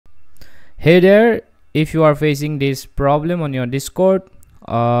Hey there, if you are facing this problem on your Discord,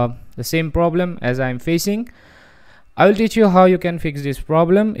 the same problem as I'm facing, I will teach you how you can fix this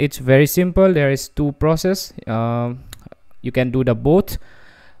problem. It's very simple. There is two process. You can do the both.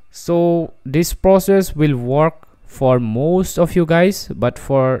 So this process will work for most of you guys, but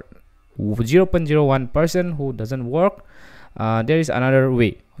for 0.01% who doesn't work, there is another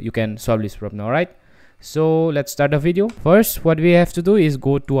way you can solve this problem. All right, so let's start the video. First, what we have to do is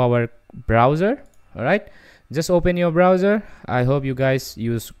go to our browser. All right, just open your browser. I hope you guys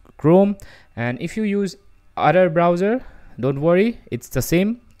use Chrome, and if you use other browser, don't worry, it's the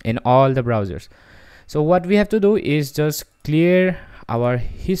same in all the browsers. So what we have to do is just clear our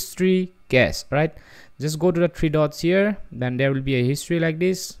history cache. Right, just go to the three dots here, then there will be a history like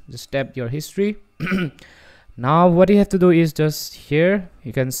this. Just tap your history. Now what you have to do is just here,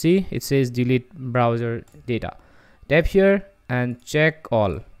 you can see it says delete browser data. Tap here and check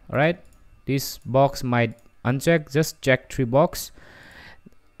all. All right, this box might uncheck, just check three box,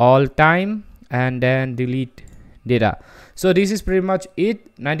 all time, and then delete data. So this is pretty much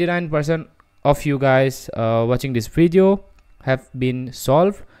it. 99% of you guys watching this video have been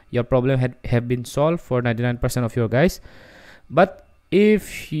solved. Your problem have been solved for 99% of your guys. But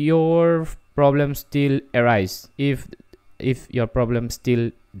if your problem still arise, if your problem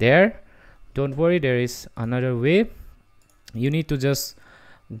still there, don't worry, there is another way. You need to just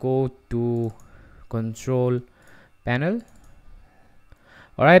go to control panel.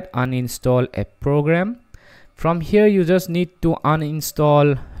 All right, uninstall a program. From here you just need to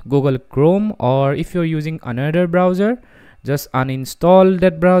uninstall Google Chrome, or if you're using another browser, just uninstall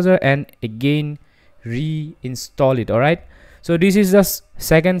that browser and again reinstall it. All right, so this is the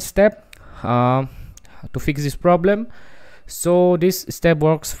second step to fix this problem. So this step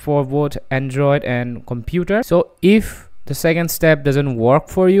works for both Android and computer. So if the second step doesn't work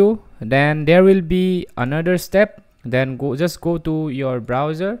for you, then there will be another step. Then just go to your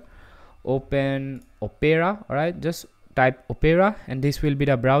browser, open Opera. All right, just type Opera and this will be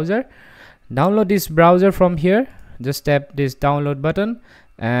the browser. Download this browser from here. Just tap this download button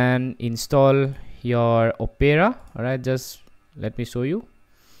and install your Opera. All right, just let me show you.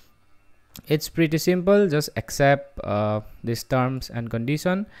 It's pretty simple. Just accept these terms and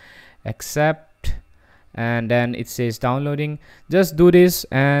condition, accept, and then it says downloading. Just do this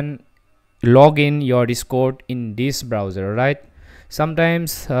and log in your Discord in this browser. Right,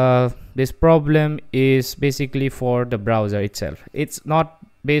 sometimes this problem is basically for the browser itself. It's not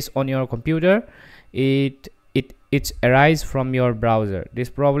based on your computer. It's arise from your browser. This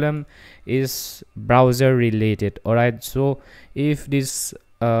problem is browser related. All right, so if this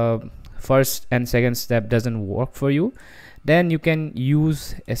first and second step doesn't work for you, then you can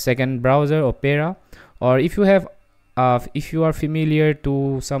use a second browser, Opera, or if you have if you are familiar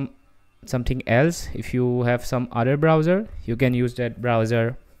to something else, if you have some other browser, you can use that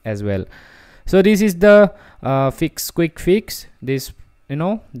browser as well. So this is the quick fix. This,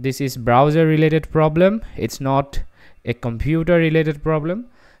 this is browser related problem. It's not a computer related problem.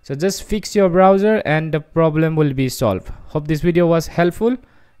 So just fix your browser and the problem will be solved. Hope this video was helpful.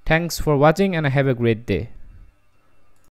 Thanks for watching and have a great day.